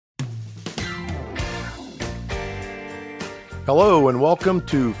Hello and welcome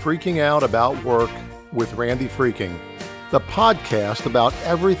to Freaking Out About Work with Randy Freaking, the podcast about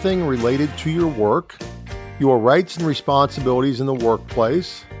everything related to your work, your rights and responsibilities in the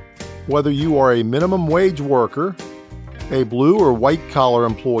workplace, whether you are a minimum wage worker, a blue or white collar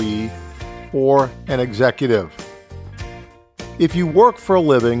employee, or an executive. If you work for a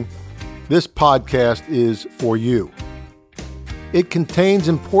living, this podcast is for you. It contains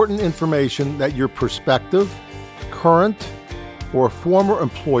important information that your prospective, current, or former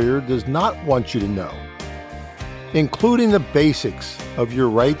employer does not want you to know, including the basics of your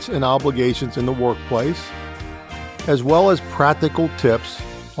rights and obligations in the workplace, as well as practical tips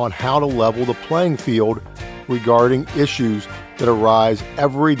on how to level the playing field regarding issues that arise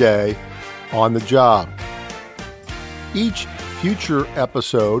every day on the job. Each future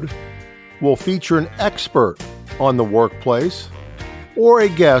episode will feature an expert on the workplace or a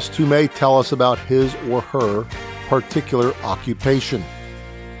guest who may tell us about his or her particular occupation.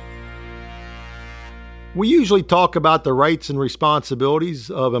 We usually talk about the rights and responsibilities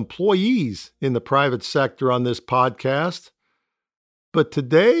of employees in the private sector on this podcast, but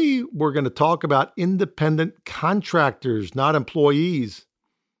today we're going to talk about independent contractors, not employees.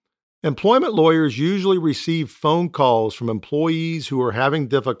 Employment lawyers usually receive phone calls from employees who are having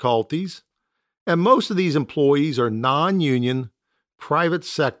difficulties, and most of these employees are non-union, private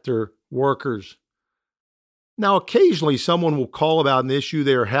sector workers. Now, occasionally someone will call about an issue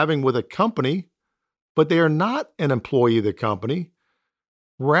they are having with a company, but they are not an employee of the company.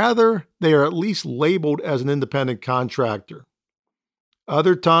 Rather, they are at least labeled as an independent contractor.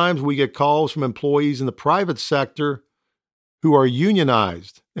 Other times we get calls from employees in the private sector who are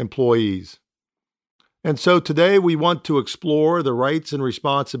unionized employees. And so today we want to explore the rights and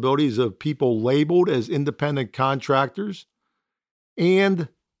responsibilities of people labeled as independent contractors, and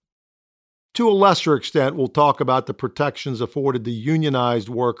to a lesser extent, we'll talk about the protections afforded to unionized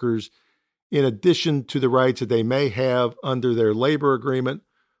workers in addition to the rights that they may have under their labor agreement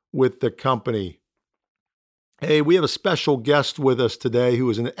with the company. Hey, we have a special guest with us today who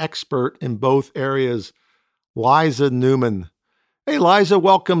is an expert in both areas, Liza Newman. Hey, Liza,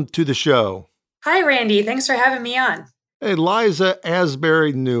 welcome to the show. Hi, Randy. Thanks for having me on. Hey, Liza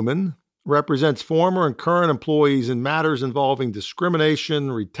Asbury Newman represents former and current employees in matters involving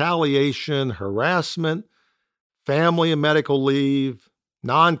discrimination, retaliation, harassment, family and medical leave,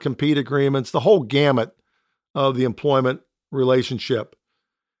 non-compete agreements, the whole gamut of the employment relationship.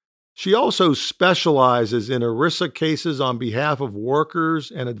 She also specializes in ERISA cases on behalf of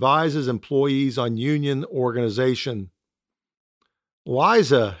workers and advises employees on union organization.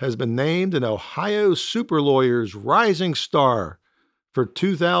 Liza has been named an Ohio Super Lawyers Rising Star for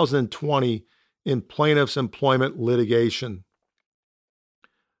 2020 in plaintiff's employment litigation.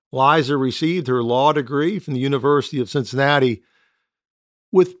 Liza received her law degree from the University of Cincinnati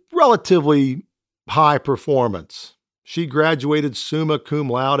with relatively high performance. She graduated summa cum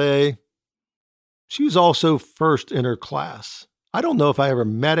laude. She was also first in her class. I don't know if I ever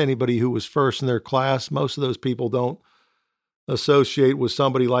met anybody who was first in their class. Most of those people don't associate with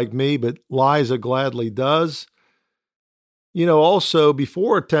somebody like me, but Liza gladly does. You know, also,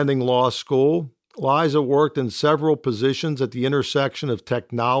 before attending law school, Liza worked in several positions at the intersection of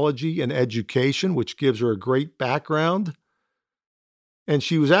technology and education, which gives her a great background. And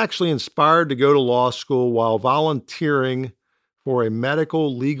she was actually inspired to go to law school while volunteering for a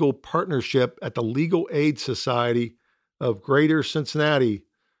medical legal partnership at the Legal Aid Society of Greater Cincinnati,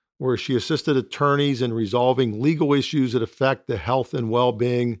 where she assisted attorneys in resolving legal issues that affect the health and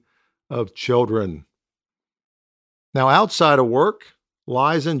well-being of children. Now, outside of work,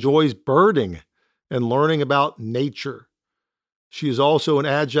 Liza enjoys birding and learning about nature. She is also an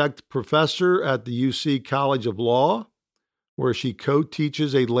adjunct professor at the UC College of Law, where she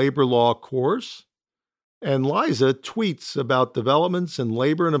co-teaches a labor law course. And Liza tweets about developments in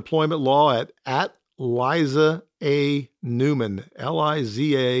labor and employment law at Liza A. Newman,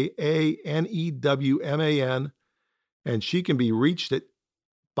 LizaAnewman, and she can be reached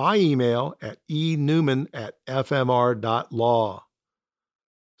by email at enewman@fmr.law.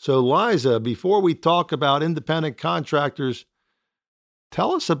 So Liza, before we talk about independent contractors,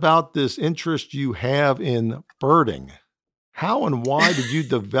 tell us about this interest you have in birding. How and why did you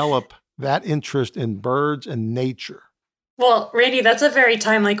develop that interest in birds and nature? Well, Randy, that's a very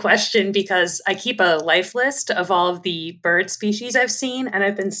timely question because I keep a life list of all of the bird species I've seen, and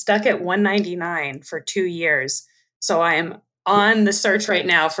I've been stuck at 199 for 2 years. So I am on the search right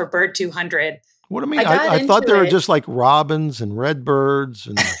now for bird 200. What do you mean? I thought there were just like robins and redbirds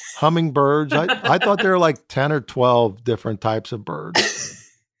and hummingbirds. I thought there were like 10 or 12 different types of birds.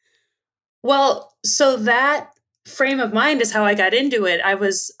 Well, so that frame of mind is how I got into it. I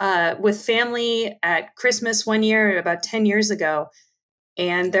was with family at Christmas one year, about 10 years ago,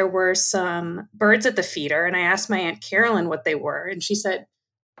 and there were some birds at the feeder. And I asked my Aunt Carolyn what they were. And she said,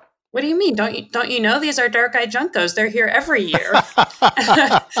 "What do you mean? Don't you know these are dark-eyed juncos? They're here every year."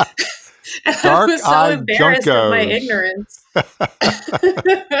 And I was so embarrassed of my ignorance.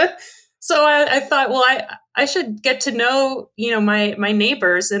 So I thought, well, I should get to know, my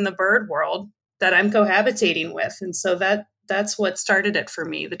neighbors in the bird world that I'm cohabitating with. And so that's what started it for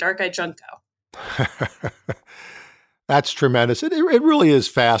me, the dark-eyed junco. That's tremendous. It really is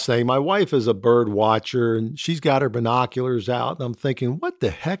fascinating. My wife is a bird watcher, and she's got her binoculars out, and I'm thinking, what the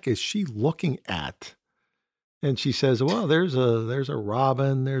heck is she looking at? And she says, well, there's a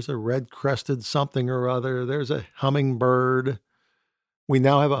robin, there's a red-crested something or other, there's a hummingbird. We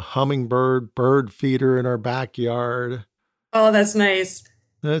now have a hummingbird bird feeder in our backyard. Oh, that's nice.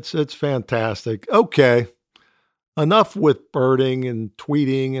 It's fantastic. Okay, enough with birding and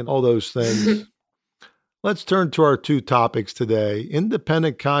tweeting and all those things. Let's turn to our two topics today,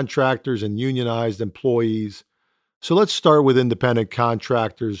 independent contractors and unionized employees. So let's start with independent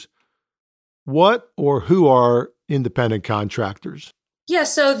contractors. What or who are independent contractors? Yeah,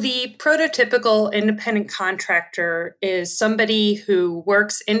 so the prototypical independent contractor is somebody who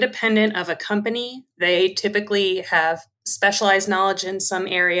works independent of a company. They typically have specialized knowledge in some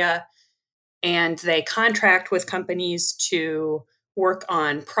area, and they contract with companies to work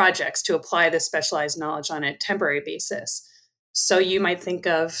on projects to apply the specialized knowledge on a temporary basis. So you might think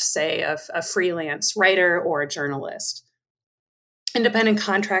of, say, a freelance writer or a journalist. Independent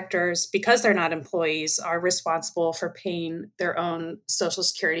contractors, because they're not employees, are responsible for paying their own Social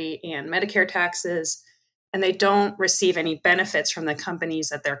Security and Medicare taxes, and they don't receive any benefits from the companies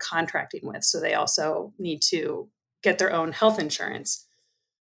that they're contracting with. So they also need to get their own health insurance.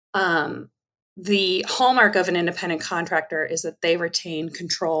 The hallmark of an independent contractor is that they retain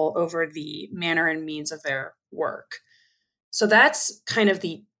control over the manner and means of their work. So that's kind of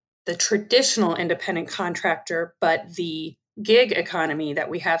the traditional independent contractor, but the gig economy that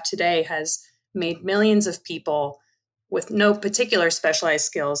we have today has made millions of people with no particular specialized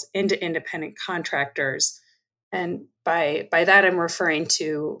skills into independent contractors. And by that, I'm referring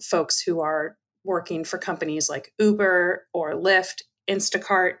to folks who are working for companies like Uber or Lyft,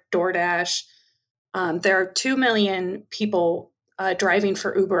 Instacart, DoorDash. There are 2 million people driving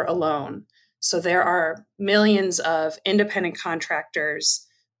for Uber alone. So there are millions of independent contractors,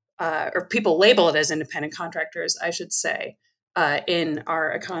 or people labeled as independent contractors, I should say, in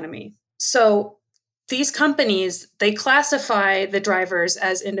our economy. So these companies, they classify the drivers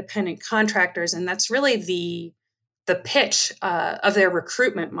as independent contractors, and that's really the pitch of their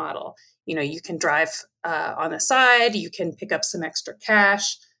recruitment model. You can drive on the side, you can pick up some extra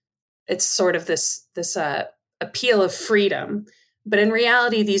cash. It's sort of this appeal of freedom. But in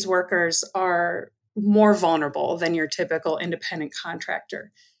reality, these workers are more vulnerable than your typical independent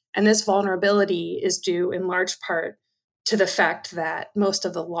contractor. And this vulnerability is due in large part to the fact that most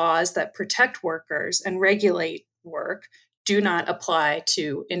of the laws that protect workers and regulate work do not apply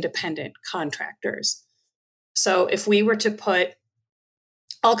to independent contractors. So if we were to put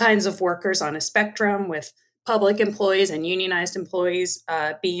all kinds of workers on a spectrum, with public employees and unionized employees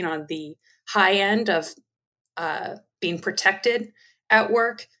being on the high end of being protected at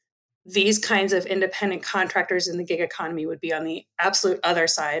work, these kinds of independent contractors in the gig economy would be on the absolute other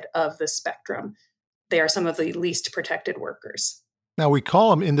side of the spectrum. They are some of the least protected workers. Now, we call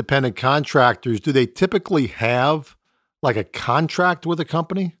them independent contractors. Do they typically have like a contract with a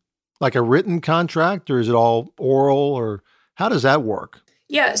company, like a written contract, or is it all oral, or how does that work?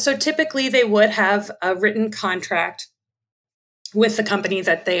 Yeah, so typically they would have a written contract with the company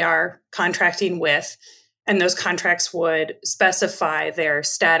that they are contracting with, and those contracts would specify their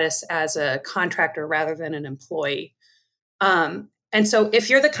status as a contractor rather than an employee. And so if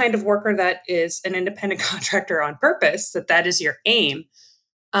you're the kind of worker that is an independent contractor on purpose, that is your aim,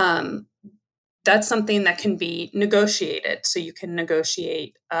 that's something that can be negotiated. So you can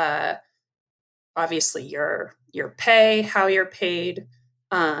negotiate, obviously, your pay, how you're paid,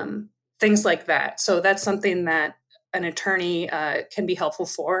 things like that. So that's something that an attorney can be helpful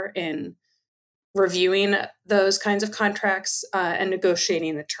for in reviewing those kinds of contracts and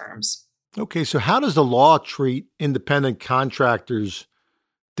negotiating the terms. Okay, so how does the law treat independent contractors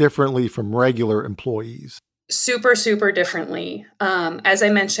differently from regular employees? Super, super differently. As I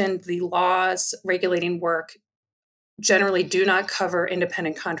mentioned, the laws regulating work generally do not cover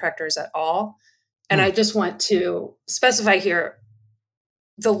independent contractors at all. And I just want to specify here,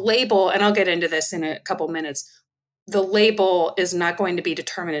 the label, and I'll get into this in a couple minutes, the label is not going to be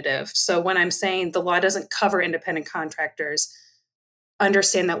determinative. So when I'm saying the law doesn't cover independent contractors,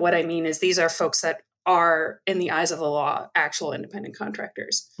 understand that what I mean is these are folks that are, in the eyes of the law, actual independent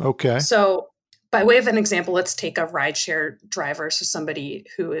contractors. Okay. So by way of an example, let's take a rideshare driver, so somebody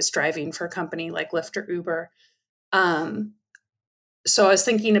who is driving for a company like Lyft or Uber. So I was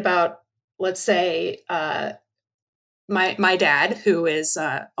thinking about, let's say, my dad, who is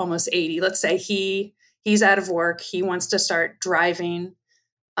almost 80. Let's say he's out of work. He wants to start driving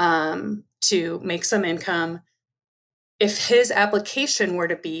to make some income. If his application were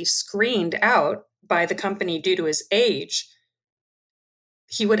to be screened out by the company due to his age,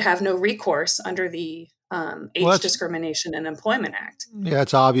 he would have no recourse under the Age Discrimination and Employment Act. Yeah,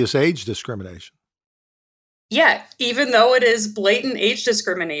 it's obvious age discrimination. Yeah, even though it is blatant age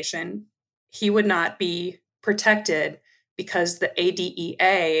discrimination, he would not be protected because the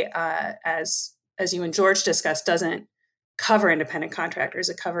ADEA, as you and George discussed, doesn't cover independent contractors.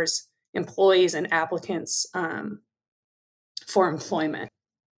 It covers employees and applicants for employment.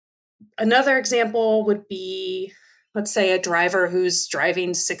 Another example would be, let's say, a driver who's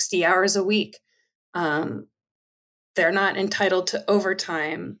driving 60 hours a week. They're not entitled to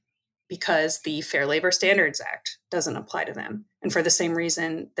overtime because the Fair Labor Standards Act doesn't apply to them. And for the same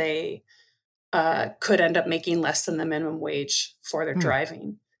reason, they could end up making less than the minimum wage for their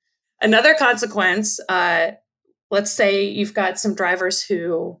driving. Another consequence, let's say you've got some drivers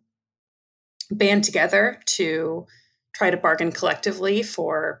who band together to try to bargain collectively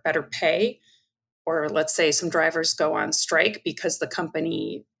for better pay. Or let's say some drivers go on strike because the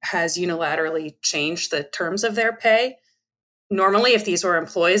company has unilaterally changed the terms of their pay. Normally, if these were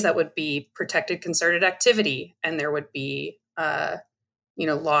employees, that would be protected concerted activity, and there would be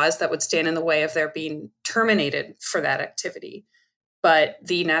laws that would stand in the way of their being terminated for that activity. But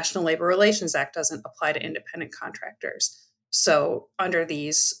the National Labor Relations Act doesn't apply to independent contractors. So under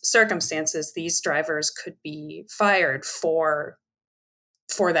these circumstances, these drivers could be fired for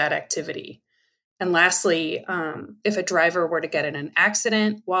that activity. And lastly, if a driver were to get in an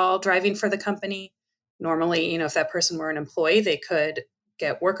accident while driving for the company, normally, if that person were an employee, they could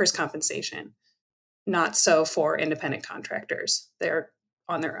get workers' compensation. Not so for independent contractors. They're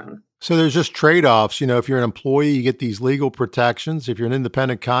on their own. So there's just trade-offs. If you're an employee, you get these legal protections. If you're an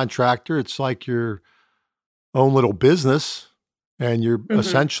independent contractor, it's like your own little business, and you're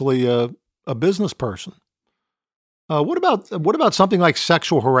essentially a business person. What about something like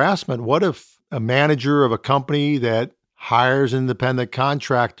sexual harassment? What if a manager of a company that hires an independent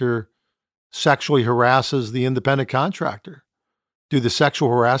contractor sexually harasses the independent contractor? Do the sexual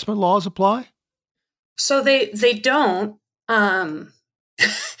harassment laws apply? So they don't.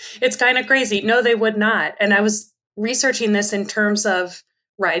 It's kind of crazy. No, they would not. And I was researching this in terms of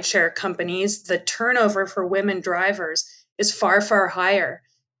rideshare companies. The turnover for women drivers is far, far higher.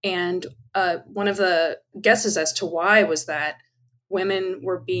 And one of the guesses as to why was that women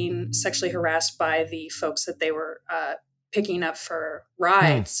were being sexually harassed by the folks that they were picking up for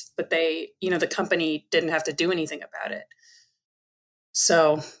rides, but the company didn't have to do anything about it.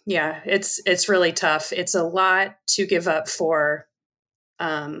 So yeah, it's really tough. It's a lot to give up for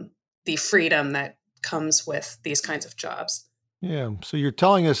the freedom that comes with these kinds of jobs. Yeah. So you're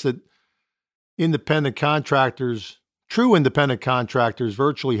telling us that true independent contractors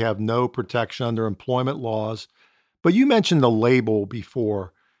virtually have no protection under employment laws. But you mentioned the label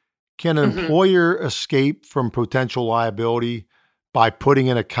before. Can an employer escape from potential liability by putting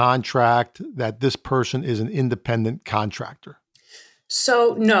in a contract that this person is an independent contractor?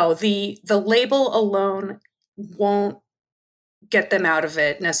 So no, the label alone won't get them out of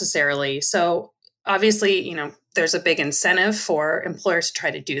it necessarily. So obviously, there's a big incentive for employers to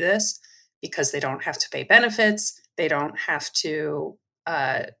try to do this because they don't have to pay benefits. They don't have to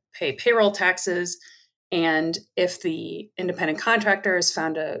pay payroll taxes. And if the independent contractor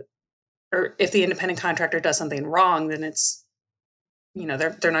if the independent contractor does something wrong, then it's,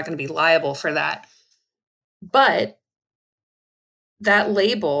 they're not going to be liable for that. But that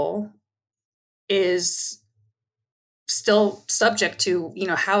label is still subject to,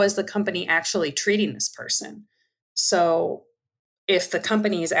 how is the company actually treating this person? So if the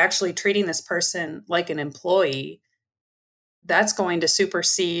company is actually treating this person like an employee, that's going to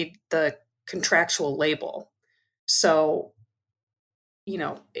supersede the contractual label. So,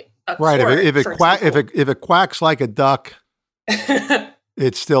 right. If it quacks like a duck,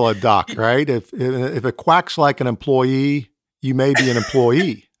 it's still a duck, right? If it quacks like an employee, you may be an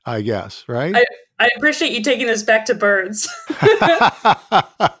employee, I guess, right? I appreciate you taking this back to birds.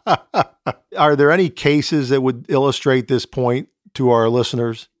 Are there any cases that would illustrate this point to our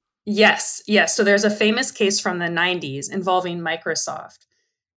listeners? Yes, yes. So there's a famous case from the 90s involving Microsoft.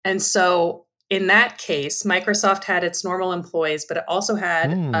 And so in that case, Microsoft had its normal employees, but it also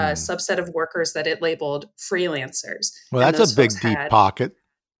had a Hmm. subset of workers that it labeled freelancers. Well, And that's a those folks big, deep had, pocket.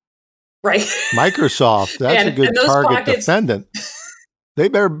 right. Microsoft, that's a And good those target pockets, defendant. They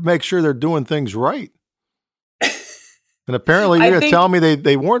better make sure they're doing things right. And apparently you're I going to tell think, me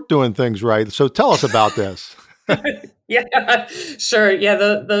they weren't doing things right. So tell us about this. yeah, sure. Yeah,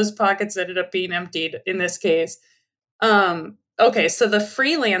 those pockets ended up being emptied in this case. Okay, so the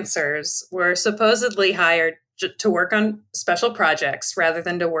freelancers were supposedly hired to work on special projects rather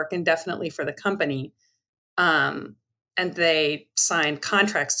than to work indefinitely for the company. And they signed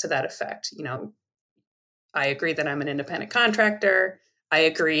contracts to that effect. You know, I agree that I'm an independent contractor. I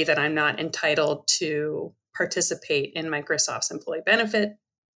agree that I'm not entitled to participate in Microsoft's employee benefit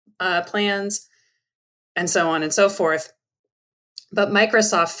plans, and so on and so forth. But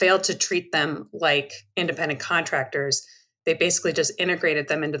Microsoft failed to treat them like independent contractors. They basically just integrated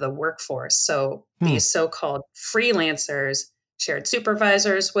them into the workforce. So Hmm. these so-called freelancers shared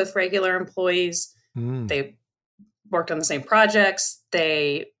supervisors with regular employees. Hmm. They worked on the same projects.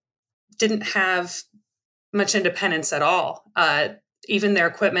 They didn't have much independence at all. Even their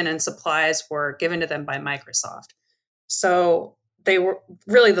equipment and supplies were given to them by Microsoft. So they were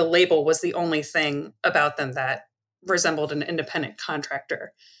really, the label was the only thing about them that resembled an independent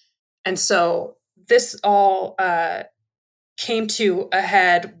contractor. And so this all came to a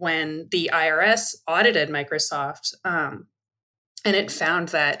head when the IRS audited Microsoft, and it found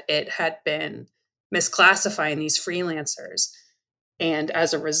that it had been misclassifying these freelancers. And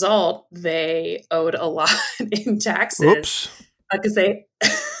as a result, they owed a lot in taxes Oops. because they,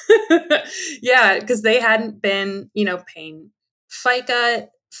 yeah, because they hadn't been, paying FICA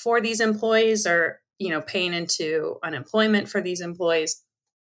for these employees, or, paying into unemployment for these employees.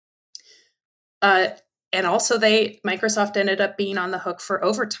 And also Microsoft ended up being on the hook for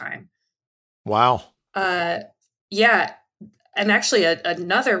overtime. Wow. Yeah. And actually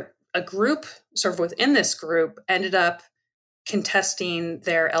a group sort of within this group ended up contesting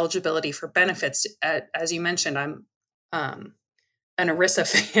their eligibility for benefits. As you mentioned, I'm an ERISA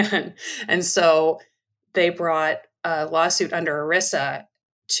fan. And so they brought a lawsuit under ERISA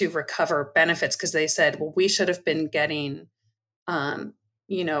to recover benefits because they said, well, we should have been getting,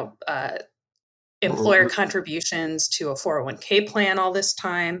 employer contributions to a 401k plan all this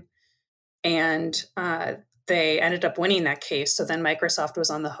time. And they ended up winning that case. So then Microsoft was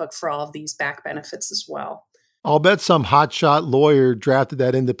on the hook for all of these back benefits as well. I'll bet some hotshot lawyer drafted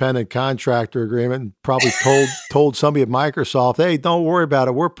that independent contractor agreement and probably told somebody at Microsoft, "Hey, don't worry about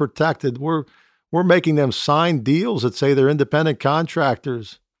it. We're protected. We're making them sign deals that say they're independent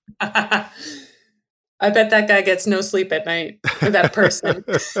contractors." I bet that guy gets no sleep at night, or that person.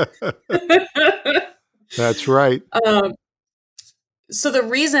 That's right. So the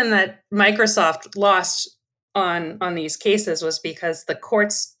reason that Microsoft lost on these cases was because the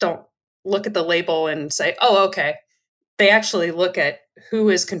courts don't look at the label and say, oh, okay. They actually look at who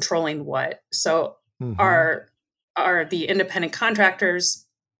is controlling what. So are the independent contractors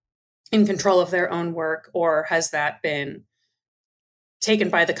in control of their own work, or has that been taken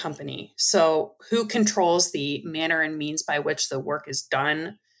by the company? So who controls the manner and means by which the work is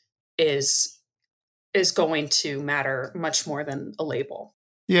done is going to matter much more than a label.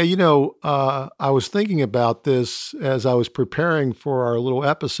 Yeah, I was thinking about this as I was preparing for our little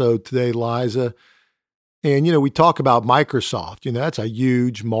episode today, Liza. And, we talk about Microsoft, that's a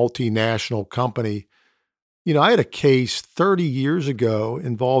huge multinational company. I had a case 30 years ago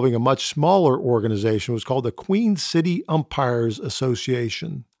involving a much smaller organization. It was called the Queen City Umpires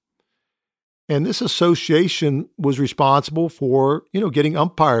Association. And this association was responsible for, getting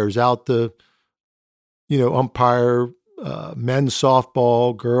umpires out to, umpire men's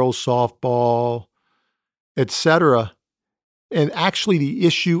softball, girls softball, etc. And actually the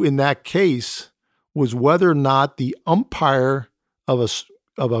issue in that case was whether or not the umpire of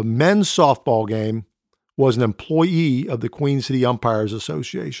a men's softball game was an employee of the Queen City Umpires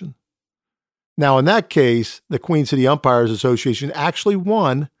Association. Now, in that case, the Queen City Umpires Association actually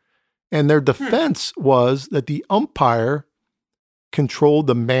won, and their defense was that the umpire controlled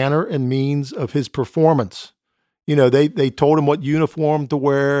the manner and means of his performance. They told him what uniform to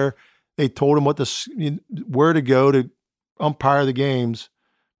wear. They told him where to go to umpire the games.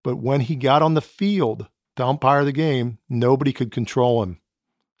 But when he got on the field to umpire the game, nobody could control him.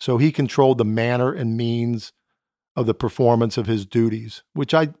 So he controlled the manner and means of the performance of his duties,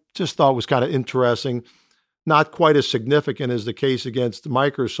 which I just thought was kind of interesting. Not quite as significant as the case against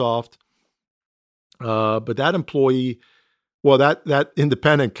Microsoft. But that employee Well, that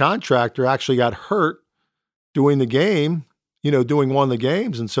independent contractor actually got hurt doing the game, doing one of the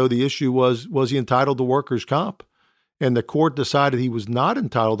games. And so the issue was he entitled to workers' comp? And the court decided he was not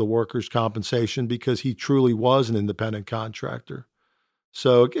entitled to workers' compensation because he truly was an independent contractor.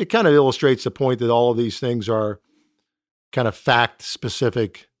 So it kind of illustrates the point that all of these things are kind of fact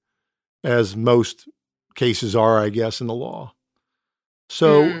specific, as most cases are, I guess, in the law.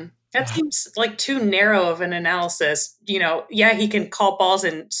 So that seems like too narrow of an analysis. Yeah, he can call balls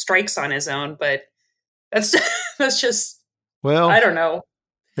and strikes on his own, but that's just, well, I don't know.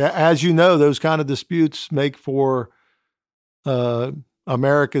 As you know, those kind of disputes make for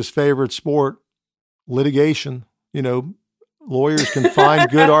America's favorite sport, litigation. Lawyers can find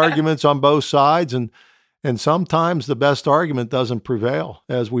good arguments on both sides, and sometimes the best argument doesn't prevail,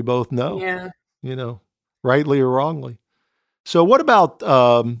 as we both know. Yeah. Rightly or wrongly. So what about,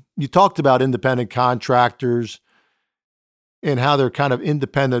 you talked about independent contractors and how they're kind of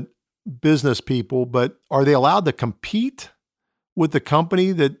independent business people, but are they allowed to compete with the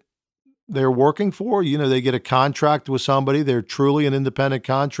company that they're working for? They get a contract with somebody, they're truly an independent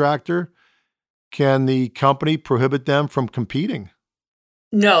contractor. Can the company prohibit them from competing?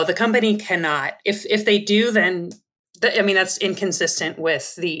 No, the company cannot. If they do, then that's inconsistent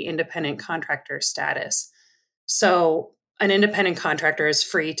with the independent contractor status. So an independent contractor is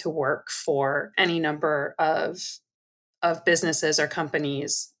free to work for any number of businesses or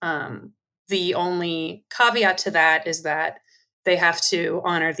companies. The only caveat to that is that they have to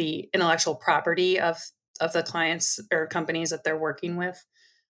honor the intellectual property of the clients or companies that they're working with.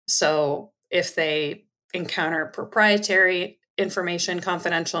 So if they encounter proprietary information,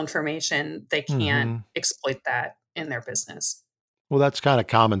 confidential information, they can't exploit that in their business. Well, that's kind of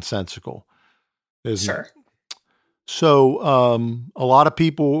commonsensical, isn't Sure. it? So a lot of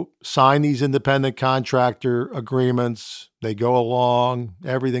people sign these independent contractor agreements. They go along,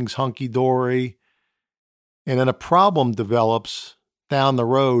 everything's hunky-dory, and then a problem develops down the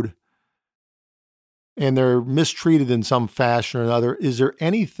road and they're mistreated in some fashion or another. Is there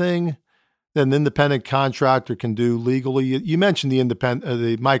anything that an independent contractor can do legally? You mentioned the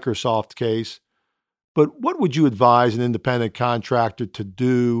Microsoft case, but what would you advise an independent contractor to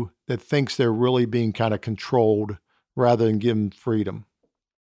do that thinks they're really being kind of controlled rather than give them freedom?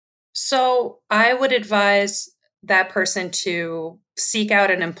 So I would advise that person to seek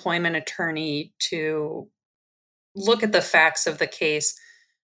out an employment attorney to look at the facts of the case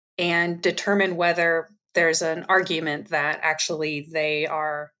and determine whether there's an argument that actually they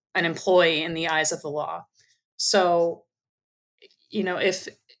are an employee in the eyes of the law. So,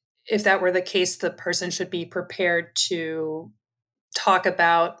 if that were the case, the person should be prepared to talk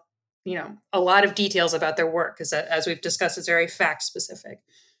about, a lot of details about their work, because as we've discussed, it's very fact specific.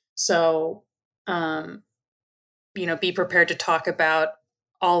 So, be prepared to talk about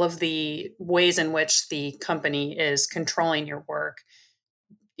all of the ways in which the company is controlling your work,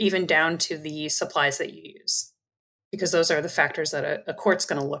 even down to the supplies that you use, because those are the factors that a court's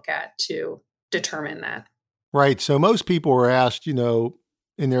going to look at to determine that. Right. So most people are asked, in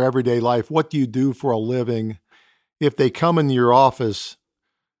their everyday life, what do you do for a living? If they come into your office,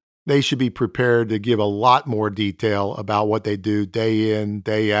 they should be prepared to give a lot more detail about what they do day in,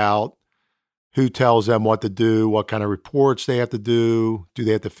 day out, who tells them what to do, what kind of reports they have to do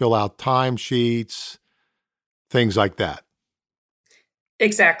they have to fill out timesheets, things like that.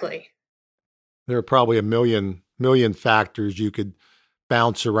 Exactly. There are probably a million factors you could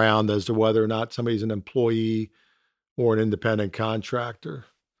bounce around as to whether or not somebody's an employee or an independent contractor.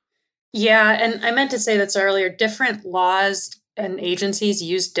 Yeah, and I meant to say this earlier, different laws and agencies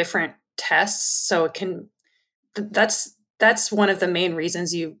use different tests, so that's one of the main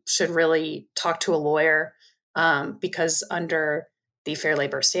reasons you should really talk to a lawyer, because under the Fair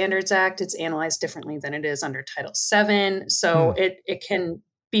Labor Standards Act, it's analyzed differently than it is under Title VII. So it can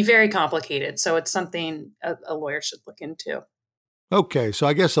be very complicated. So it's something a lawyer should look into. Okay, so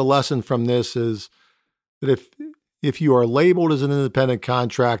I guess a lesson from this is that if you are labeled as an independent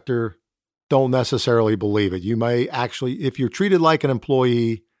contractor, don't necessarily believe it. You may actually, if you're treated like an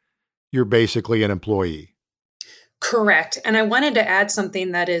employee, you're basically an employee. Correct. And I wanted to add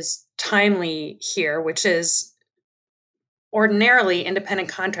something that is timely here, which is ordinarily independent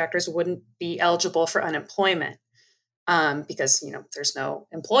contractors wouldn't be eligible for unemployment, because, there's no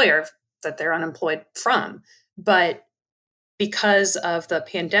employer that they're unemployed from. But because of the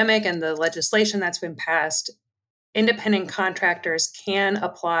pandemic and the legislation that's been passed, independent contractors can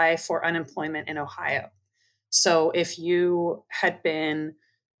apply for unemployment in Ohio. So if you had been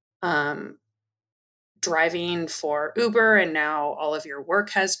driving for Uber and now all of your work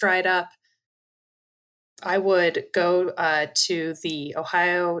has dried up, I would go to the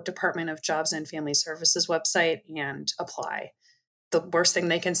Ohio Department of Jobs and Family Services website and apply. The worst thing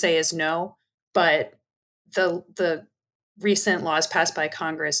they can say is no, but the recent laws passed by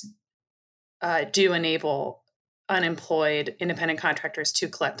Congress do enable unemployed independent contractors to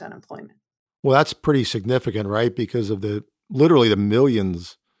collect unemployment. Well, that's pretty significant, right? Because of literally the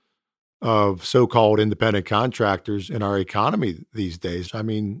millions of so-called independent contractors in our economy these days. I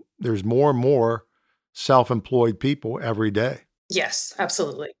mean, there's more and more self-employed people every day. Yes,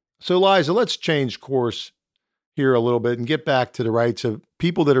 absolutely. So, Liza, let's change course here a little bit and get back to the rights of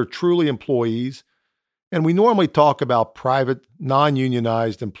people that are truly employees. And we normally talk about private,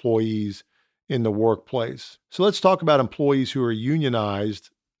 non-unionized employees in the workplace. So let's talk about employees who are unionized.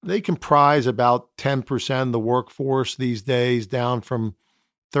 They comprise about 10% of the workforce these days, down from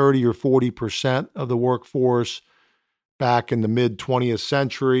 30 or 40% of the workforce back in the mid 20th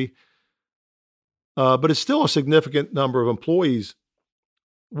century. But it's still a significant number of employees.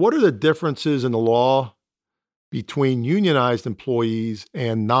 What are the differences in the law between unionized employees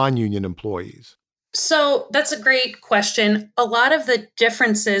and non-union employees? So that's a great question. A lot of the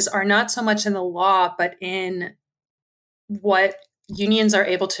differences are not so much in the law, but in what unions are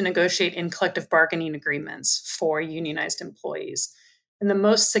able to negotiate in collective bargaining agreements for unionized employees. And the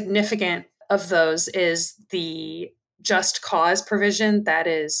most significant of those is the just cause provision that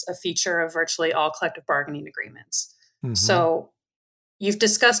is a feature of virtually all collective bargaining agreements. Mm-hmm. So you've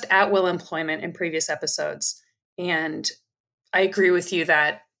discussed at-will employment in previous episodes, and I agree with you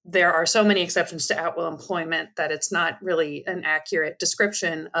that there are so many exceptions to at-will employment that it's not really an accurate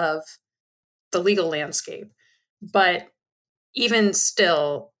description of the legal landscape. But even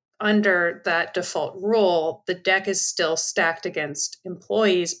still, under that default rule, the deck is still stacked against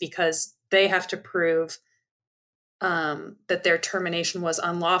employees because they have to prove that their termination was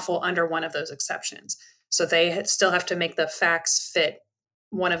unlawful under one of those exceptions. So they still have to make the facts fit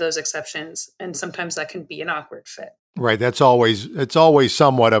one of those exceptions, and sometimes that can be an awkward fit. Right. It's always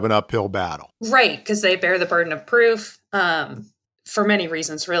somewhat of an uphill battle. Right, because they bear the burden of proof for many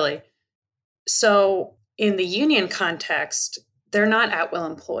reasons, really. So in the union context, they're not at-will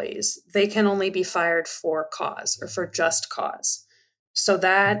employees. They can only be fired for cause or for just cause. So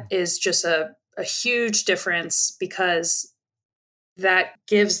that is just a huge difference because that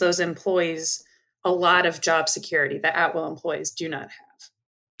gives those employees a lot of job security that at-will employees do not have.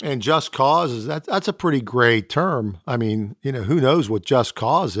 And just cause that's a pretty gray term. I mean, who knows what just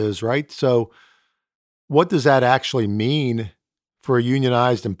cause is, right? So what does that actually mean for a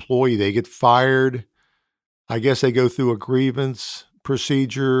unionized employee? They get fired. I guess they go through a grievance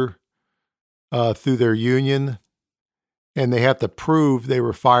procedure through their union, and they have to prove they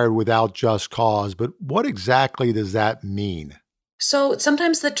were fired without just cause. But what exactly does that mean? So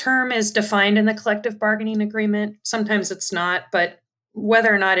sometimes the term is defined in the collective bargaining agreement. Sometimes it's not, but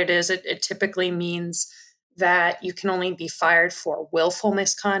whether or not it is, it typically means that you can only be fired for willful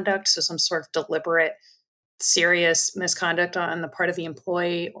misconduct, so some sort of deliberate, serious misconduct on the part of the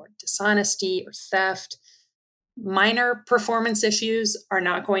employee, or dishonesty or theft. Minor performance issues are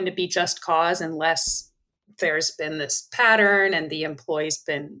not going to be just cause unless there's been this pattern and the employee's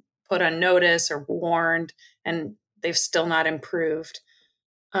been put on notice or warned and they've still not improved.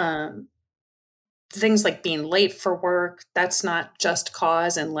 Things like being late for work, that's not just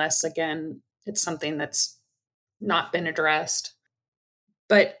cause unless, again, it's something that's not been addressed.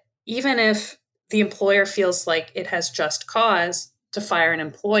 But even if the employer feels like it has just cause to fire an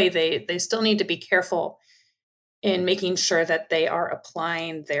employee, they still need to be careful in making sure that they are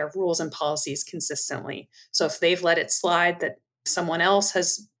applying their rules and policies consistently. So if they've let it slide that someone else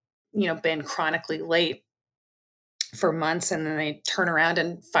has, been chronically late for months and then they turn around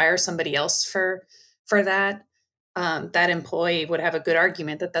and fire somebody else for that, that employee would have a good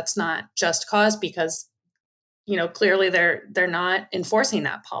argument that that's not just cause because, clearly they're not enforcing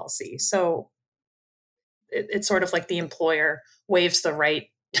that policy. So it's sort of like the employer waives the right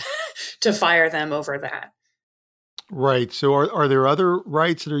to fire them over that. Right. So are there other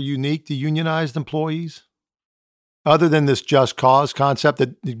rights that are unique to unionized employees? Other than this just cause concept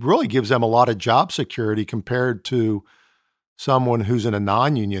that really gives them a lot of job security compared to someone who's in a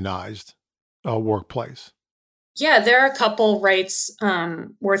non-unionized workplace? Yeah, there are a couple rights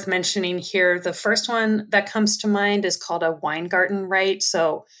worth mentioning here. The first one that comes to mind is called a Weingarten right.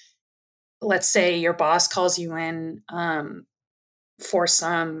 So let's say your boss calls you in for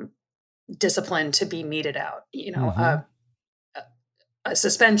some discipline to be meted out, a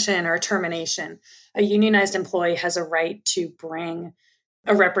suspension or a termination. A unionized employee has a right to bring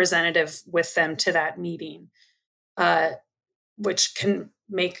a representative with them to that meeting, which can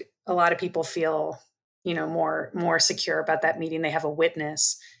make a lot of people feel more secure about that meeting. They have a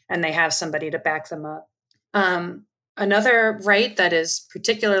witness and they have somebody to back them up. Another right that is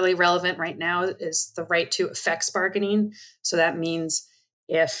particularly relevant right now is the right to effects bargaining. So that means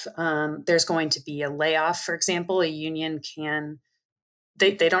if there's going to be a layoff, for example, a union can,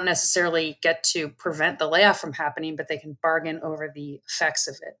 they don't necessarily get to prevent the layoff from happening, but they can bargain over the effects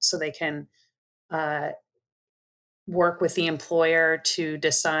of it. So they can work with the employer to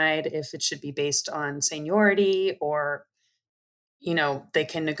decide if it should be based on seniority, or, they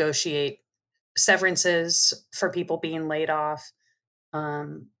can negotiate severances for people being laid off,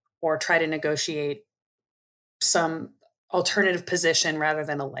 or try to negotiate some alternative position rather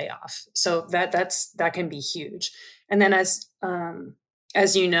than a layoff. So that can be huge. And then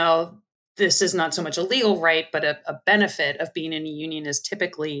as you know, this is not so much a legal right, but a benefit of being in a union is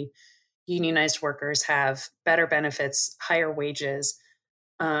typically unionized workers have better benefits, higher wages,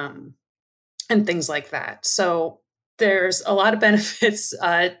 and things like that. So there's a lot of benefits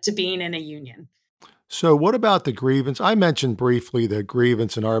to being in a union. So what about the grievance? I mentioned briefly the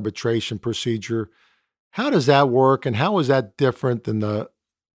grievance and arbitration procedure. How does that work, and how is that different than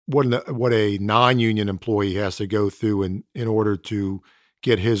what a non-union employee has to go through in order to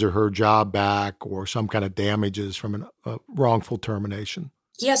get his or her job back or some kind of damages from a wrongful termination?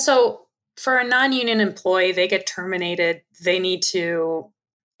 Yeah, so for a non-union employee, they get terminated. They need to,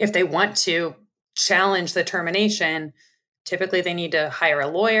 if they want to challenge the termination, typically they need to hire a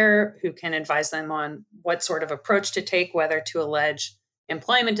lawyer who can advise them on what sort of approach to take, whether to allege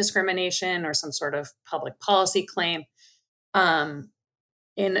employment discrimination or some sort of public policy claim.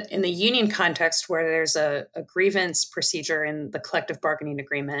 In the union context, where there's a grievance procedure in the collective bargaining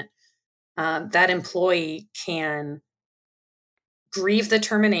agreement, that employee can grieve the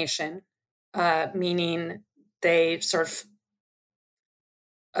termination, meaning they sort of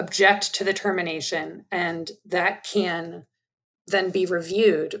object to the termination, and that can then be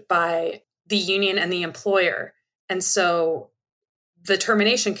reviewed by the union and the employer. And so the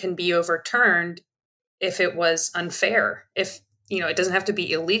termination can be overturned if it was unfair. If, it doesn't have to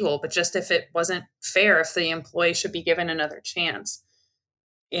be illegal, but just if it wasn't fair, if the employee should be given another chance.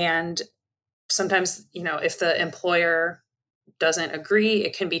 And sometimes, if the employer doesn't agree,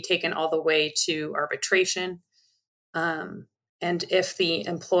 it can be taken all the way to arbitration. And if the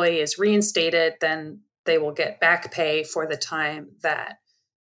employee is reinstated, then they will get back pay for the time that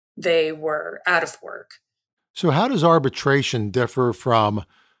they were out of work. So how does arbitration differ from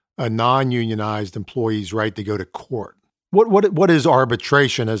a non-unionized employee's right to go to court? What is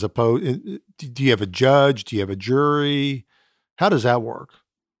arbitration as opposed? Do you have a judge? Do you have a jury? How does that work?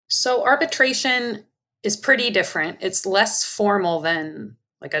 So arbitration is pretty different. It's less formal than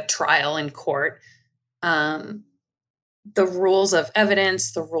like a trial in court. The rules of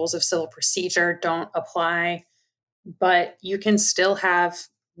evidence, the rules of civil procedure don't apply, but you can still have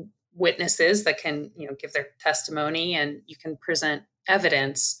witnesses that can, give their testimony, and you can present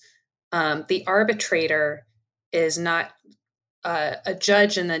evidence. The arbitrator is not a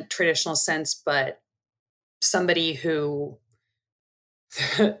judge in the traditional sense, but somebody who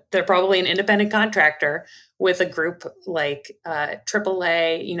they're probably an independent contractor with a group like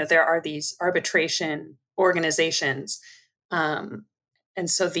AAA. There are these arbitration organizations, and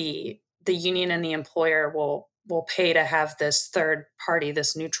so the union and the employer will pay to have this third party,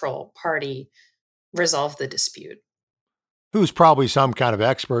 this neutral party, resolve the dispute. Who's probably some kind of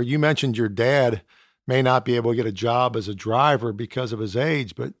expert. You mentioned your dad may not be able to get a job as a driver because of his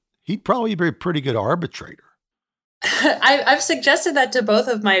age, but he'd probably be a pretty good arbitrator. I've suggested that to both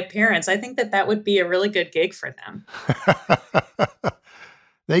of my parents. I think that would be a really good gig for them.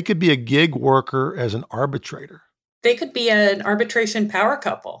 They could be a gig worker as an arbitrator. They could be an arbitration power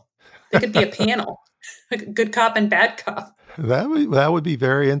couple. They could be a panel, good cop and bad cop. That would be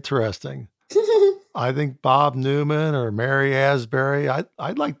very interesting. I think Bob Newman or Mary Asbury,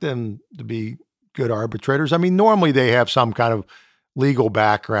 I'd like them to be good arbitrators. I mean, normally they have some kind of legal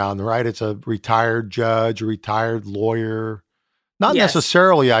background, right? It's a retired judge, a retired lawyer. Not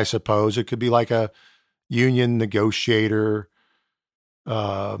necessarily, I suppose. It could be like a union negotiator.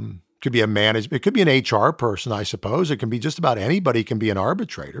 Could be a management. It could be an HR person, I suppose. It can be just about anybody can be an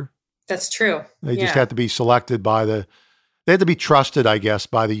arbitrator. That's true. They just have to be selected they have to be trusted, I guess,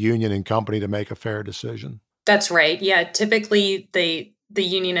 by the union and company to make a fair decision. That's right. Yeah. Typically the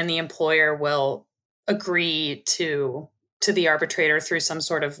union and the employer will agree to the arbitrator through some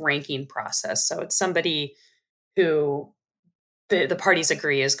sort of ranking process. So it's somebody who the parties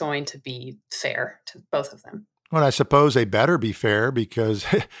agree is going to be fair to both of them. Well, I suppose they better be fair, because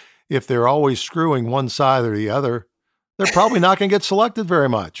if they're always screwing one side or the other, they're probably not going to get selected very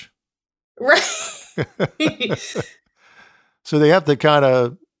much. Right. So they have to kind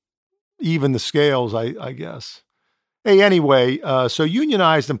of even the scales, I guess. Hey, anyway, so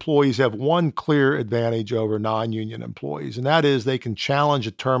unionized employees have one clear advantage over non-union employees, and that is they can challenge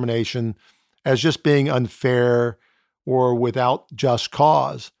a termination as just being unfair or without just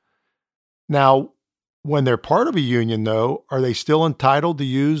cause. Now, when they're part of a union, though, are they still entitled to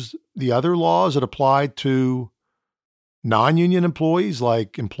use the other laws that apply to non-union employees,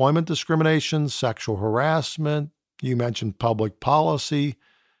 like employment discrimination, sexual harassment? You mentioned public policy,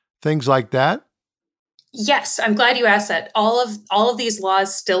 things like that. Yes, I'm glad you asked that. All of these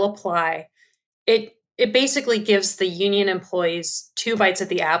laws still apply. It basically gives the union employees two bites at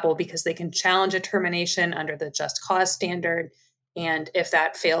the apple because they can challenge a termination under the just cause standard, and if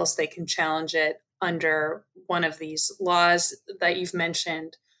that fails, they can challenge it under one of these laws that you've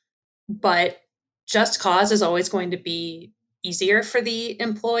mentioned. But just cause is always going to be easier for the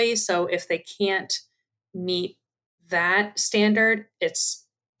employee. So if they can't meet that standard, it's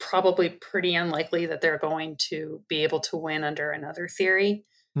probably pretty unlikely that they're going to be able to win under another theory.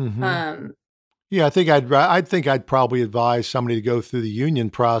 Mm-hmm. Um, Yeah, I think I'd probably advise somebody to go through the union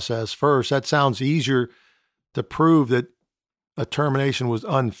process first. That sounds easier to prove that a termination was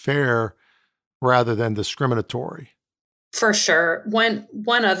unfair rather than discriminatory. for sure. One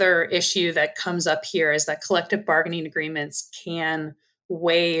other issue that comes up here is that collective bargaining agreements can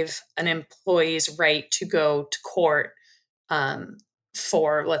waive an employee's right to go to court um,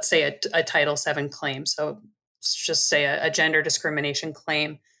 for, let's say, a Title VII claim. So let's just say a gender discrimination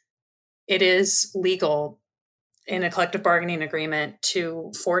claim. It is legal in a collective bargaining agreement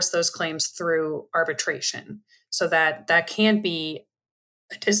to force those claims through arbitration. So that can be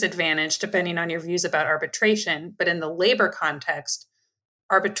a disadvantage depending on your views about arbitration. But in the labor context,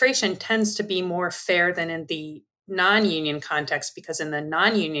 arbitration tends to be more fair than in the non-union context, because in the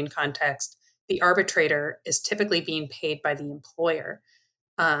non-union context, the arbitrator is typically being paid by the employer.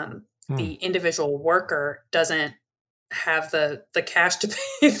 The individual worker doesn't have the cash to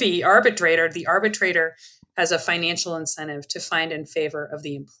pay the arbitrator. The arbitrator has a financial incentive to find in favor of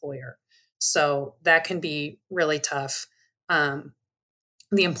the employer. So that can be really tough.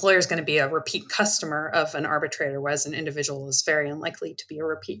 The employer is going to be a repeat customer of an arbitrator, whereas an individual is very unlikely to be a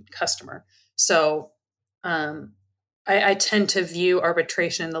repeat customer. So I tend to view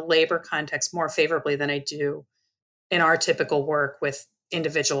arbitration in the labor context more favorably than I do in our typical work with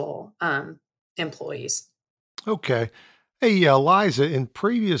individual employees. Okay. Hey, Liza, in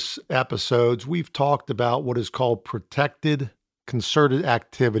previous episodes, we've talked about what is called protected concerted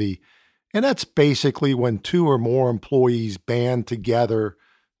activity. And that's basically when two or more employees band together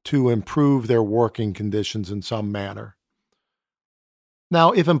to improve their working conditions in some manner.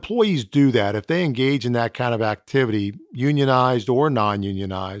 Now, if employees do that, if they engage in that kind of activity, unionized or non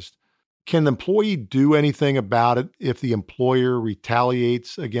unionized, can the employee do anything about it if the employer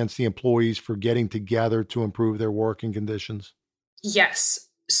retaliates against the employees for getting together to improve their working conditions? Yes.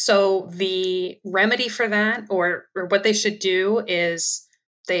 So the remedy for that, or what they should do is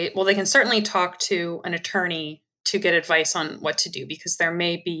they can certainly talk to an attorney to get advice on what to do, because there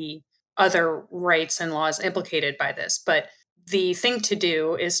may be other rights and laws implicated by this. But the thing to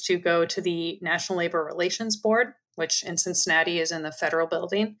do is to go to the National Labor Relations Board, which in Cincinnati is in the federal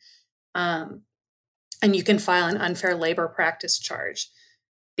building. Um, and you can file an unfair labor practice charge,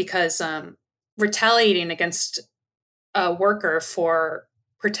 because retaliating against a worker for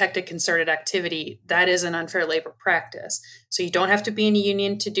protected concerted activity, that is an unfair labor practice. So you don't have to be in a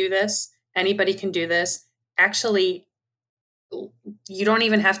union to do this. Anybody can do this. Actually, you don't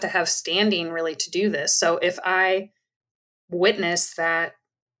even have to have standing really to do this. So if I witness that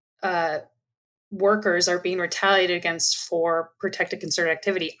workers are being retaliated against for protected concerted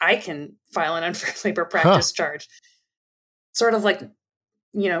activity, I can file an unfair labor practice charge. Sort of like,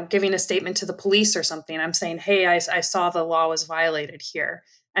 giving a statement to the police or something. I'm saying, hey, I saw the law was violated here.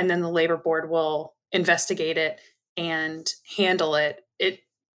 And then the labor board will investigate it and handle it.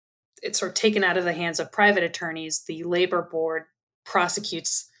 It's sort of taken out of the hands of private attorneys. The labor board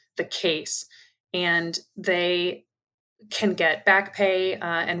prosecutes the case, and they can get back pay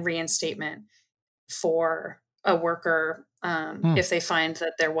and reinstatement for a worker if they find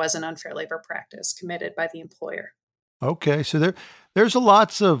that there was an unfair labor practice committed by the employer. Okay, so there's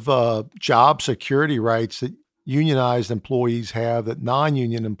lots of job security rights that unionized employees have that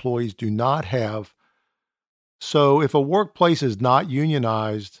non-union employees do not have. So if a workplace is not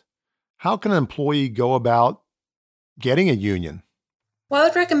unionized, how can an employee go about getting a union? Well, I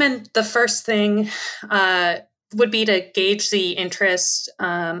would recommend the first thing would be to gauge the interest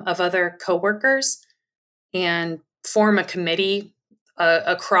of other coworkers and form a committee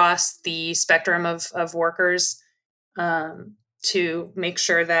across the spectrum of workers to make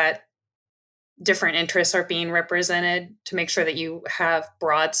sure that different interests are being represented, to make sure that you have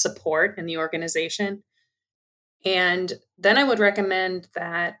broad support in the organization. And then I would recommend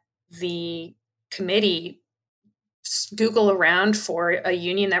that the committee Google around for a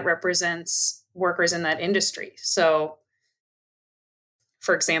union that represents workers in that industry. So,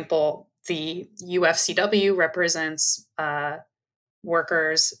 for example, the UFCW represents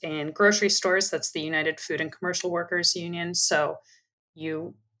workers in grocery stores. That's the United Food and Commercial Workers Union. So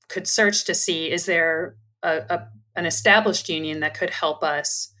you could search to see, is there an established union that could help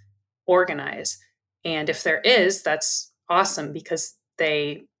us organize? And if there is, that's awesome, because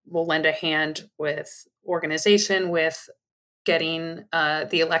they will lend a hand with organization, with getting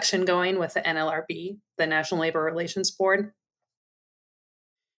the election going with the NLRB, the National Labor Relations Board.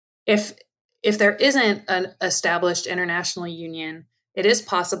 If there isn't an established international union, it is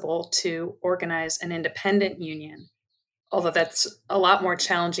possible to organize an independent union, although that's a lot more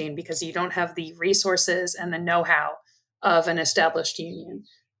challenging because you don't have the resources and the know-how of an established union.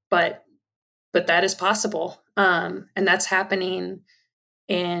 But that is possible. And that's happening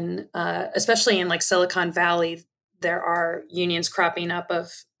in, especially in like Silicon Valley. There are unions cropping up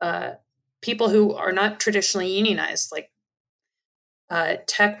of people who are not traditionally unionized, like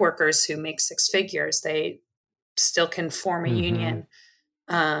tech workers who make six figures. They still can form a union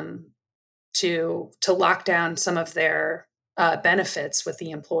to lock down some of their benefits with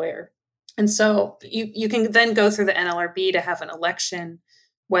the employer. And so you can then go through the NLRB to have an election.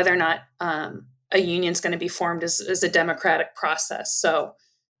 Whether or not a union is going to be formed is a democratic process. So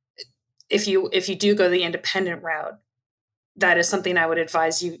if you do go the independent route, that is something I would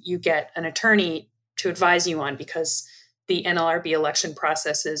advise you get an attorney to advise you on, because the NLRB election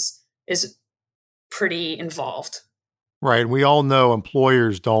process is pretty involved. Right. We all know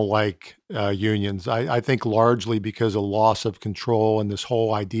employers don't like unions. I think largely because of loss of control and this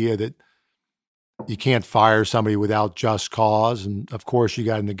whole idea that you can't fire somebody without just cause. And of course, you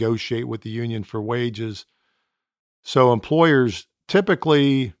got to negotiate with the union for wages. So employers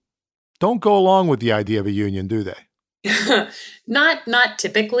typically don't go along with the idea of a union, do they? Not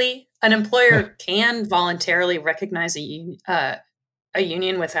typically. An employer can voluntarily recognize a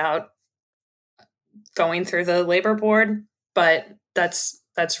union without going through the labor board, but that's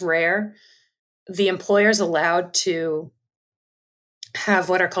rare. The employer is allowed to have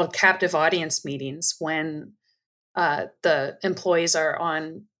what are called captive audience meetings when the employees are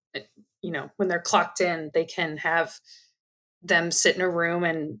on, when they're clocked in, they can have them sit in a room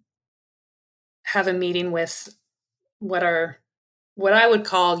and have a meeting with what I would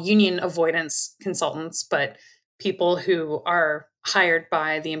call union avoidance consultants, but people who are hired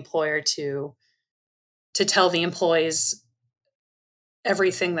by the employer to tell the employees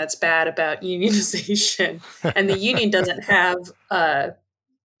everything that's bad about unionization. And the union doesn't have a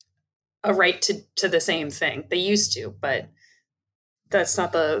right to the same thing. They used to, but that's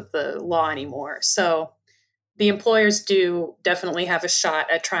not the law anymore. So the employers do definitely have a shot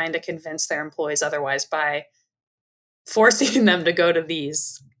at trying to convince their employees otherwise by forcing them to go to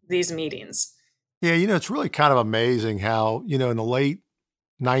these meetings. Yeah, it's really kind of amazing how, in the late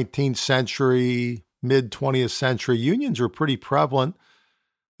 19th century, mid 20th century, unions were pretty prevalent.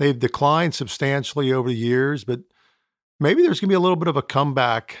 They've declined substantially over the years, but maybe there's going to be a little bit of a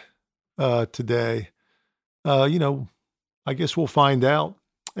comeback today. I guess we'll find out.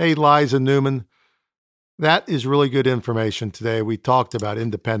 Hey, Liza Newman, that is really good information today. We talked about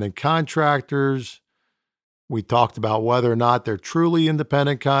independent contractors. We talked about whether or not they're truly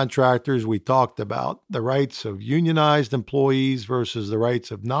independent contractors. We talked about the rights of unionized employees versus the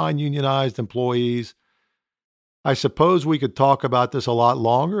rights of non-unionized employees. I suppose we could talk about this a lot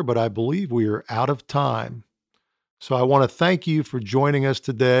longer, but I believe we are out of time. So I want to thank you for joining us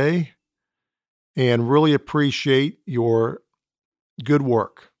today and really appreciate your good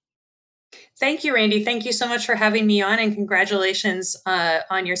work. Thank you, Randy. Thank you so much for having me on, and congratulations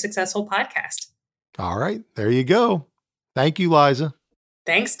on your successful podcast. All right, there you go. Thank you, Liza.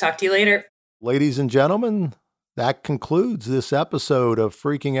 Thanks. Talk to you later. Ladies and gentlemen, that concludes this episode of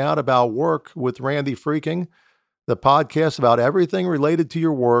Freaking Out About Work with Randy Freaking, the podcast about everything related to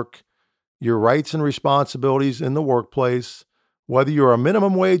your work, your rights and responsibilities in the workplace, whether you're a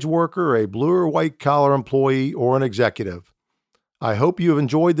minimum wage worker, a blue or white collar employee, or an executive. I hope you have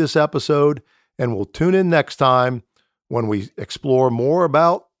enjoyed this episode and will tune in next time when we explore more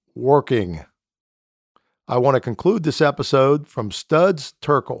about working. I want to conclude this episode from Studs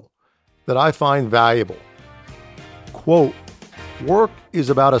Terkel that I find valuable. Quote, "Work is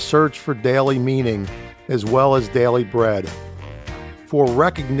about a search for daily meaning as well as daily bread. for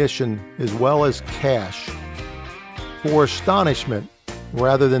recognition as well as cash, for astonishment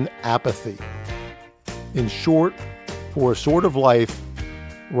rather than apathy. In short, for a sort of life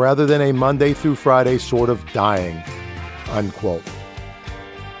rather than a Monday through Friday sort of dying, unquote.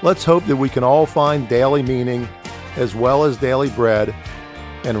 Let's hope that we can all find daily meaning as well as daily bread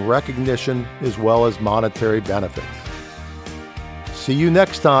and recognition as well as monetary benefits. See you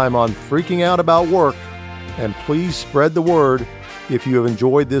next time on Freaking Out About Work, and please spread the word if you have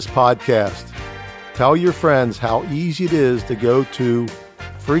enjoyed this podcast. Tell your friends how easy it is to go to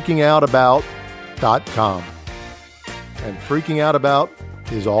freakingoutabout.com. And Freaking Out About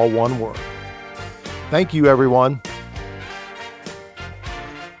is all one word. Thank you, everyone.